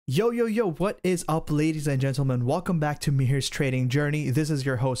Yo, what is up, ladies and gentlemen? Welcome back to Mihir's Trading Journey. This is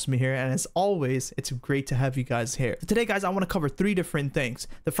your host, Mihir, and as always, it's great to have you guys here. Today, guys, I want to cover three different things.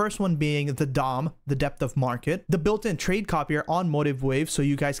 The first one being the DOM, the depth of market, the built-in trade copier on MotiveWave, so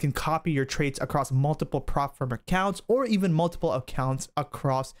you guys can copy your trades across multiple prop firm accounts or even multiple accounts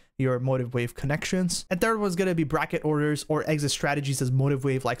across your MotiveWave connections. And third was going to be bracket orders, or exit strategies as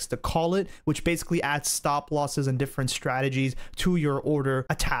MotiveWave likes to call it, which basically adds stop losses and different strategies to your order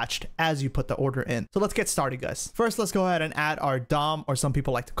attached as you put the order in. So let's get started, guys. First, let's go ahead and add our DOM, or some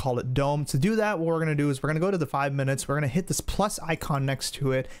people like to call it dome. To do that, what we're going to do is we're going to go to the 5 minutes, we're going to hit this plus icon next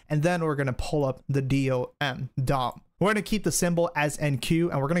to it, and then we're going to pull up the DOM. We're going to keep the symbol as NQ,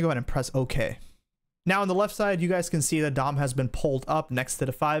 and we're going to go ahead and press OK. Now on the left side, you guys can see the DOM has been pulled up next to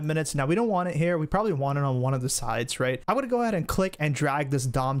the 5 minutes. Now we don't want it here. We probably want it on one of the sides, right? I'm going to go ahead and click and drag this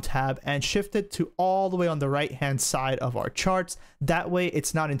DOM tab and shift it to all the way on the right hand side of our charts. That way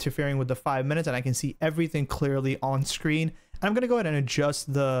it's not interfering with the 5 minutes and I can see everything clearly on screen. I'm going to go ahead and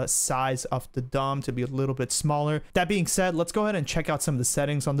adjust the size of the DOM to be a little bit smaller. That being said, let's go ahead and check out some of the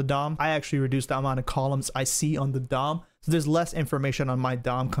settings on the DOM. I actually reduced the amount of columns I see on the DOM. So there's less information on my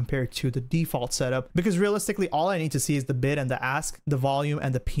DOM compared to the default setup, because realistically, all I need to see is the bid and the ask, the volume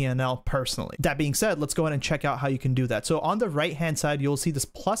and the P&L personally. That being said, let's go ahead and check out how you can do that. So on the right hand side, you'll see this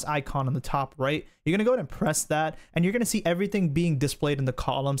plus icon on the top right. You're going to go ahead and press that, and you're going to see everything being displayed in the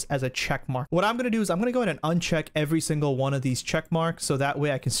columns as a check mark. What I'm going to do is I'm going to go ahead and uncheck every single one of these check marks, so that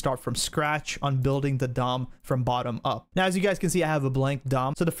way I can start from scratch on building the DOM from bottom up. Now, as you guys can see, I have a blank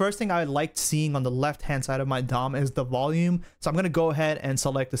DOM. So the first thing I like seeing on the left hand side of my DOM is the volume. So I'm going to go ahead and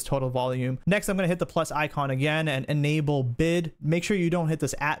select this total volume. Next, I'm going to hit the plus icon again and enable bid. Make sure you don't hit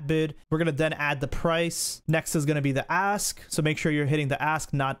this at bid. We're going to then add the price. Next is going to be the ask. So make sure you're hitting the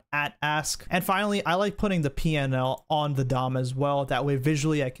ask, not at ask. And finally, I like putting the P&L on the DOM as well. That way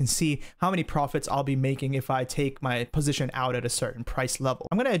visually I can see how many profits I'll be making if I take my position out at a certain price level.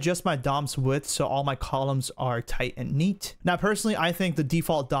 I'm going to adjust my DOM's width so all my columns are tight and neat. Now, personally, I think the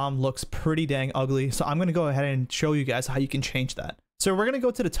default DOM looks pretty dang ugly. So I'm going to go ahead and show you guys how you can change that. So we're going to go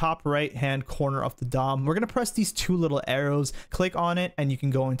to the top right hand corner of the DOM. We're going to press these two little arrows, click on it, and you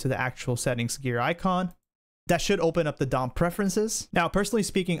can go into the actual settings gear icon. That should open up the DOM preferences. Now, personally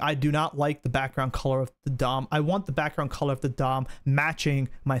speaking, I do not like the background color of the DOM. I want the background color of the DOM matching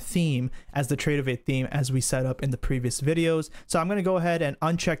my theme as the TradeWave theme as we set up in the previous videos. So I'm going to go ahead and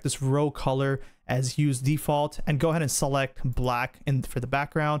uncheck this row color as use default and go ahead and select black for the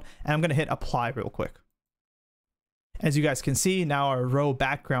background. And I'm going to hit apply real quick. As you guys can see, now our row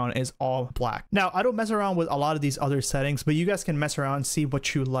background is all black. Now, I don't mess around with a lot of these other settings, but you guys can mess around and see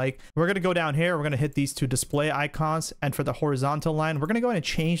what you like. We're going to go down here. We're going to hit these two display icons. And for the horizontal line, we're going to go ahead and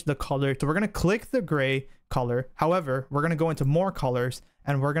change the color. So we're going to click the gray color. However, we're going to go into more colors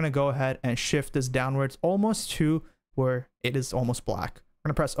and we're going to go ahead and shift this downwards almost to where it is almost black. We're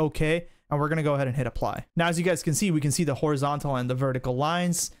going to press OK and we're going to go ahead and hit apply. Now, as you guys can see, we can see the horizontal and the vertical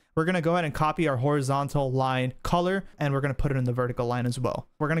lines. We're going to go ahead and copy our horizontal line color and we're going to put it in the vertical line as well.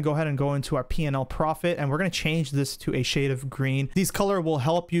 We're going to go ahead and go into our P&L profit and we're going to change this to a shade of green. These color will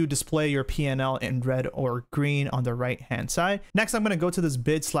help you display your P&L in red or green on the right hand side. Next, I'm going to go to this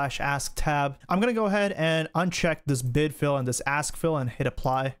bid/ask tab. I'm going to go ahead and uncheck this bid fill and this ask fill and hit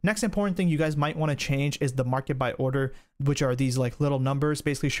apply. Next important thing you guys might want to change is the market by order, which are these like little numbers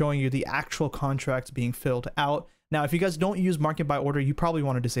basically showing you the actual contracts being filled out. Now, if you guys don't use market by order, you probably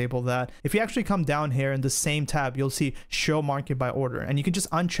want to disable that. If you actually come down here in the same tab, you'll see show market by order and you can just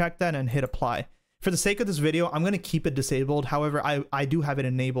uncheck that and hit apply. For the sake of this video, I'm going to keep it disabled. However, I do have it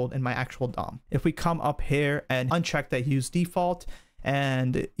enabled in my actual DOM. If we come up here and uncheck that use default,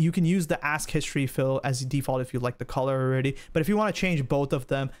 and you can use the ask history fill as default if you like the color already. But if you want to change both of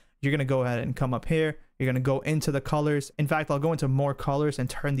them, you're going to go ahead and come up here. You're going to go into the colors. In fact, I'll go into more colors and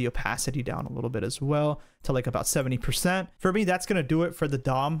turn the opacity down a little bit as well to like about 70%. For me, that's going to do it for the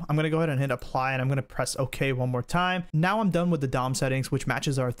DOM. I'm going to go ahead and hit apply and I'm going to press OK one more time. Now I'm done with the DOM settings, which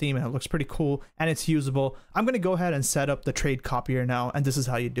matches our theme and it looks pretty cool and it's usable. I'm going to go ahead and set up the trade copier now, and this is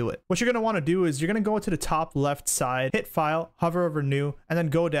how you do it. What you're going to want to do is you're going to go to the top left side, hit file, hover over new, and then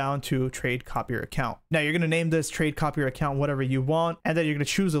go down to trade copier account. Now you're going to name this trade copier account whatever you want, and then you're going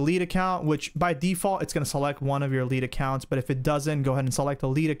to choose a lead account, which by default, it's going to select one of your lead accounts. But if it doesn't, go ahead and select the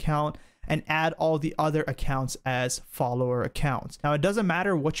lead account. and add all the other accounts as follower accounts. Now, it doesn't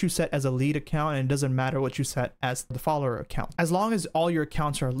matter what you set as a lead account, and it doesn't matter what you set as the follower account. As long as all your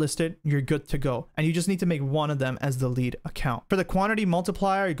accounts are listed, you're good to go. And you just need to make one of them as the lead account. For the quantity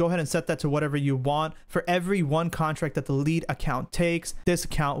multiplier, you go ahead and set that to whatever you want. For every one contract that the lead account takes, this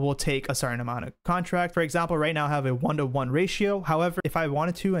account will take a certain amount of contract. For example, right now I have a 1-to-1 ratio. However, if I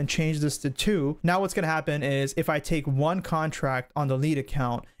wanted to and change this to 2, now what's going to happen is if I take one contract on the lead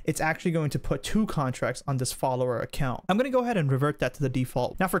account, it's actually going to put 2 contracts on this follower account. I'm going to go ahead and revert that to the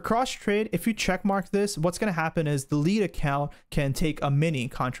default. Now for cross trade, if you check mark this, what's going to happen is the lead account can take a mini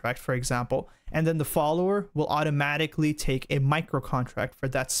contract, for example, and then the follower will automatically take a micro contract for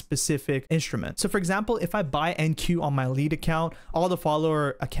that specific instrument. So for example, if I buy NQ on my lead account, all the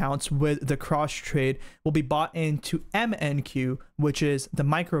follower accounts with the cross trade will be bought into MNQ, which is the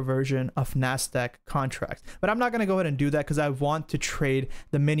micro version of NASDAQ contracts. But I'm not going to go ahead and do that because I want to trade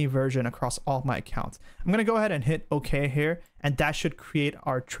the mini version across all my accounts. I'm going to go ahead and hit OK here, and that should create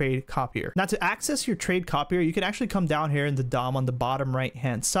our trade copier. Now to access your trade copier, you can actually come down here in the DOM on the bottom right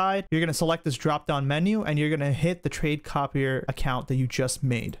hand side. You're going to select this drop down menu and you're going to hit the trade copier account that you just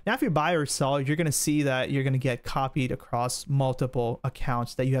made. Now if you buy or sell, you're going to see that you're going to get copied across multiple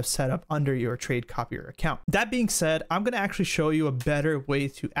accounts that you have set up under your trade copier account. That being said, I'm going to actually show you a better way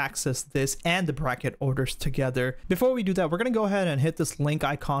to access this and the bracket orders together. Before we do that, we're going to go ahead and hit this link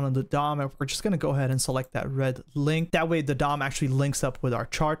icon on the DOM, and we're just going to go ahead and select that red link. That way the DOM actually links up with our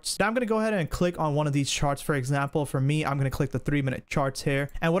charts. Now I'm going to go ahead and click on one of these charts. For example, for me, I'm going to click the 3-minute charts here.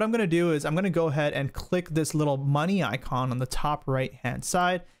 And what I'm going to do is I'm going to go ahead and click this little money icon on the top right hand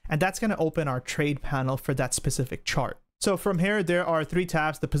side. And that's going to open our trade panel for that specific chart. So from here, there are 3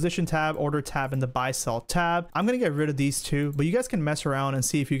 tabs: the position tab, order tab, and the buy sell tab. I'm going to get rid of these 2, but you guys can mess around and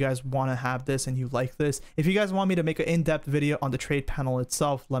see if you guys want to have this and you like this. If you guys want me to make an in-depth video on the trade panel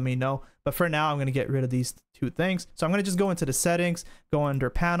itself, let me know. But for now, I'm going to get rid of these 2 things. So I'm going to just go into the settings, go under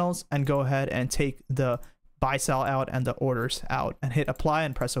panels, and go ahead and take the buy sell out and the orders out and hit apply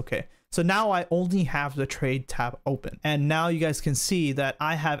and press OK. So now I only have the trade tab open. And now you guys can see that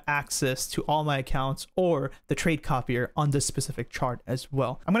I have access to all my accounts or the trade copier on this specific chart as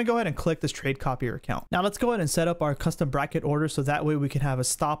well. I'm going to go ahead and click this trade copier account. Now let's go ahead and set up our custom bracket order so that way we can have a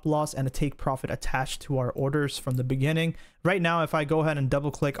stop loss and a take profit attached to our orders from the beginning. Right now, if I go ahead and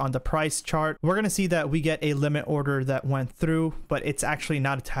double click on the price chart, we're going to see that we get a limit order that went through, but it's actually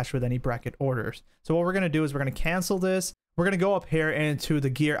not attached with any bracket orders. So what we're going to do is we're going to cancel this. We're going to go up here into the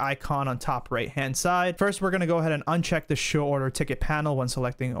gear icon on top right hand side. First, we're going to go ahead and uncheck the show order ticket panel when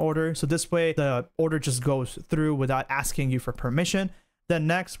selecting order. So this way the order just goes through without asking you for permission. Then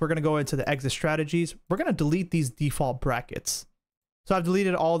next, we're going to go into the exit strategies. We're going to delete these default brackets. So I've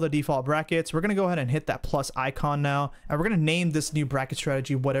deleted all the default brackets. We're going to go ahead and hit that plus icon now. And we're going to name this new bracket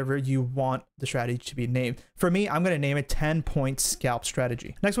strategy whatever you want the strategy to be named. For me, I'm going to name it 10-point scalp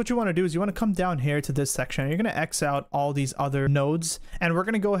strategy. Next, what you want to do is you want to come down here to this section. You're going to X out all these other nodes. And we're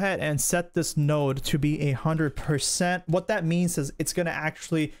going to go ahead and set this node to be 100%. What that means is it's going to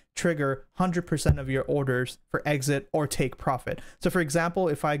actually trigger 100% of your orders for exit or take profit. So for example,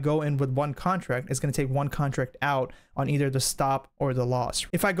 if I go in with 1 contract, it's going to take 1 contract out on either the stop or the loss.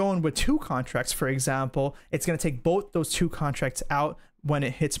 If I go in with 2 contracts, for example, it's going to take both those 2 contracts out when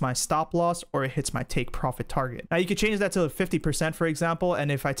it hits my stop loss or it hits my take profit target. Now you can change that to 50%, for example,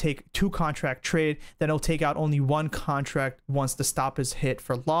 and if I take 2 contract trade, then it'll take out only 1 contract once the stop is hit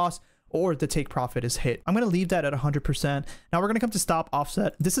for loss or the take profit is hit. I'm going to leave that at 100%. Now we're going to come to stop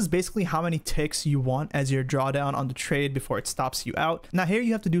offset. This is basically how many ticks you want as your drawdown on the trade before it stops you out. Now here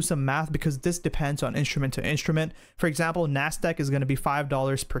you have to do some math because this depends on instrument to instrument. For example, NASDAQ is going to be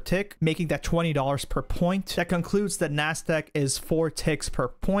 $5 per tick, making that $20 per point. That concludes that NASDAQ is 4 ticks per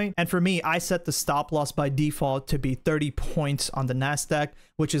point. And for me, I set the stop loss by default to be 30 points on the NASDAQ,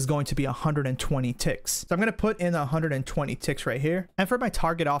 which is going to be 120 ticks. So I'm going to put in 120 ticks right here. And for my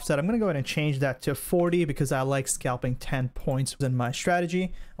target offset, I'm going to go ahead and change that to 40 because I like scalping 10 points in my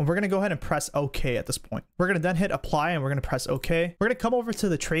strategy. And we're going to go ahead and press OK at this point. We're going to then hit apply and we're going to press OK. We're going to come over to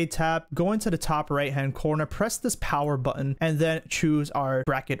the trade tab, go into the top right hand corner, press this power button, and then choose our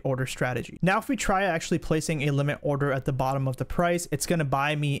bracket order strategy. Now, if we try actually placing a limit order at the bottom of the price, it's going to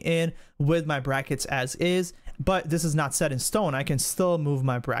buy me in with my brackets as is, but this is not set in stone. I can still move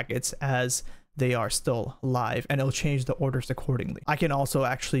my brackets as they are still live and it'll change the orders accordingly. I can also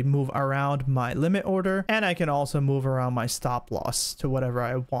actually move around my limit order and I can also move around my stop loss to whatever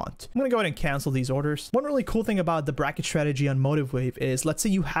I want. I'm going to go ahead and cancel these orders. One really cool thing about the bracket strategy on MotiveWave is, let's say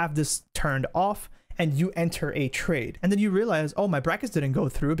you have this turned off and you enter a trade. And then you realize, oh, my brackets didn't go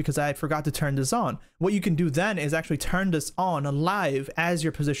through because I forgot to turn this on. What you can do then is actually turn this on live as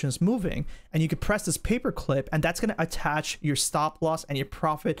your position is moving. And you can press this paper clip, and that's going to attach your stop loss and your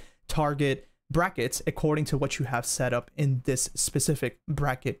profit target brackets according to what you have set up in this specific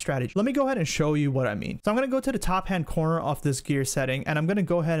bracket strategy. Let me go ahead and show you what I mean. So I'm going to go to the top hand corner of this gear setting, and I'm going to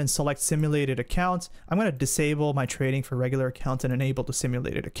go ahead and select simulated accounts. I'm going to disable my trading for regular accounts and enable the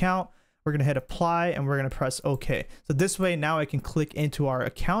simulated account. We're going to hit apply and we're going to press OK. So this way now I can click into our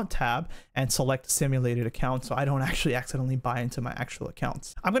account tab and select simulated account so I don't actually accidentally buy into my actual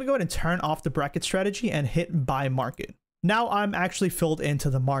accounts. I'm going to go ahead and turn off the bracket strategy and hit buy market. Now I'm actually filled into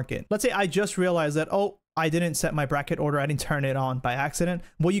the market. Let's say I just realized that, oh, I didn't set my bracket order. I didn't turn it on by accident.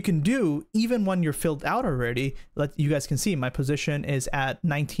 What you can do, even when you're filled out already, you guys can see my position is at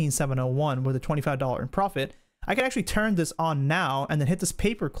 19,701 with a $25 in profit. I can actually turn this on now and then hit this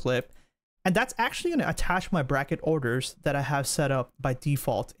paper clip. And that's actually going to attach my bracket orders that I have set up by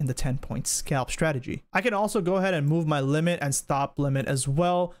default in the 10-point scalp strategy. I can also go ahead and move my limit and stop limit as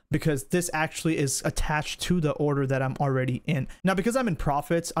well, because this actually is attached to the order that I'm already in. Now, because I'm in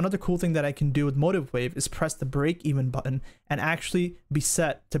profits, another cool thing that I can do with MotiveWave is press the break even button and actually be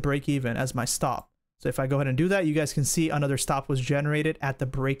set to break even as my stop. So if I go ahead and do that, you guys can see another stop was generated at the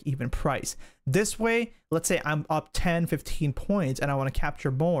break even price. This way, let's say I'm up 10, 15 points and I want to capture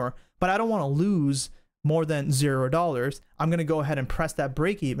more, but I don't want to lose more than $0. I'm going to go ahead and press that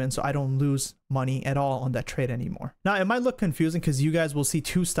break even so I don't lose money at all on that trade anymore. Now, it might look confusing because you guys will see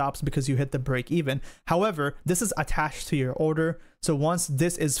two stops because you hit the break even. However, this is attached to your order. So once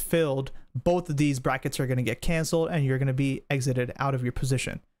this is filled, both of these brackets are going to get canceled and you're going to be exited out of your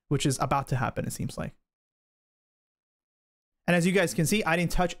position, which is about to happen, it seems like. And as you guys can see, I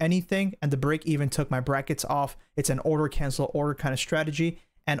didn't touch anything and the break even took my brackets off. It's an order cancel order kind of strategy,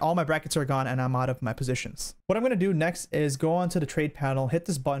 and all my brackets are gone and I'm out of my positions. What I'm going to do next is go onto the trade panel, hit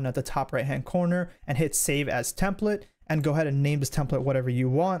this button at the top right hand corner and hit save as template, and go ahead and name this template whatever you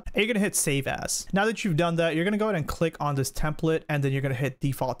want. And you're going to hit save as. Now that you've done that, you're going to go ahead and click on this template, and then you're going to hit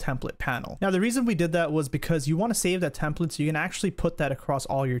default template panel. Now, the reason we did that was because you want to save that template so you can actually put that across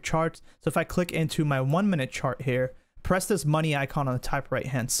all your charts. So if I click into my 1 minute chart here, press this money icon on the top right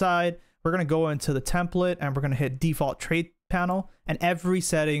hand side, we're going to go into the template and we're going to hit default trade panel, and every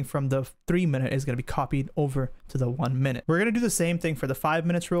setting from the 3 minute is going to be copied over to the 1 minute. We're going to do the same thing for the 5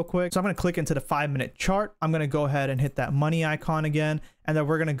 minutes real quick. So I'm going to click into the 5 minute chart. I'm going to go ahead and hit that money icon again, and then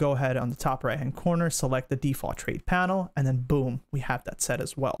we're going to go ahead on the top right hand corner, select the default trade panel, and then boom, we have that set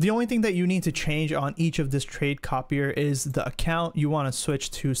as well. The only thing that you need to change on each of this trade copier is the account. You want to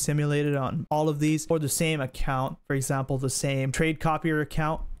switch to simulated on all of these, or the same account, for example, the same trade copier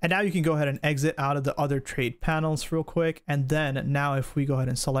account. And now you can go ahead and exit out of the other trade panels real quick. And then now if we go ahead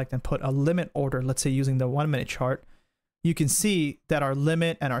and select and put a limit order, let's say using the 1 minute chart, you can see that our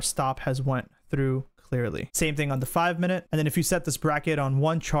limit and our stop has went through clearly. Same thing on the 5 minute. And then if you set this bracket on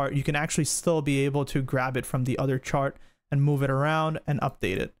one chart, you can actually still be able to grab it from the other chart and move it around and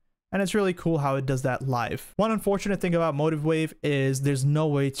update it. And it's really cool how it does that live. One unfortunate thing about MotiveWave is there's no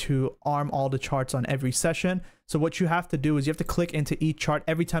way to arm all the charts on every session. So what you have to do is you have to click into each chart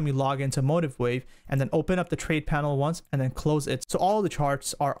every time you log into MotiveWave, and then open up the trade panel once and then close it. So all the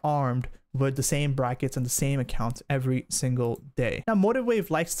charts are armed with the same brackets and the same accounts every single day. Now, MotiveWave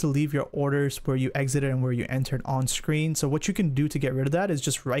likes to leave your orders where you exited and where you entered on screen. So what you can do to get rid of that is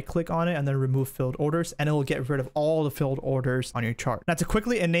just right click on it and then remove filled orders, and it will get rid of all the filled orders on your chart. Now, to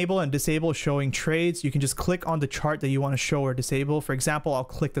quickly enable and disable showing trades, you can just click on the chart that you want to show or disable. For example, I'll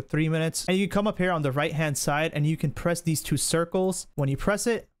click the 3 minutes, and you come up here on the right hand side and you can press these two circles. When you press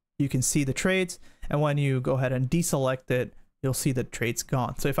it, you can see the trades, and when you go ahead and deselect it, you'll see the trades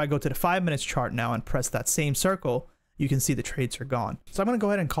gone. So if I go to the 5 minutes chart now and press that same circle, you can see the trades are gone. So I'm going to go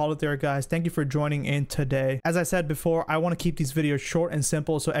ahead and call it there, guys. Thank you for joining in today. As I said before, I want to keep these videos short and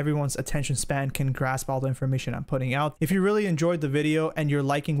simple so everyone's attention span can grasp all the information I'm putting out. If you really enjoyed the video and you're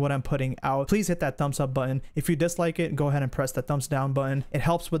liking what I'm putting out, please hit that thumbs up button. If you dislike it, go ahead and press the thumbs down button. It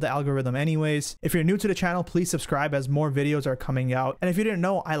helps with the algorithm anyways. If you're new to the channel, please subscribe as more videos are coming out. And if you didn't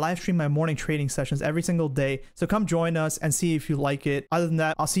know, I live stream my morning trading sessions every single day. So come join us and see if you like it. Other than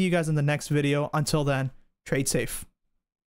that, I'll see you guys in the next video. Until then, trade safe.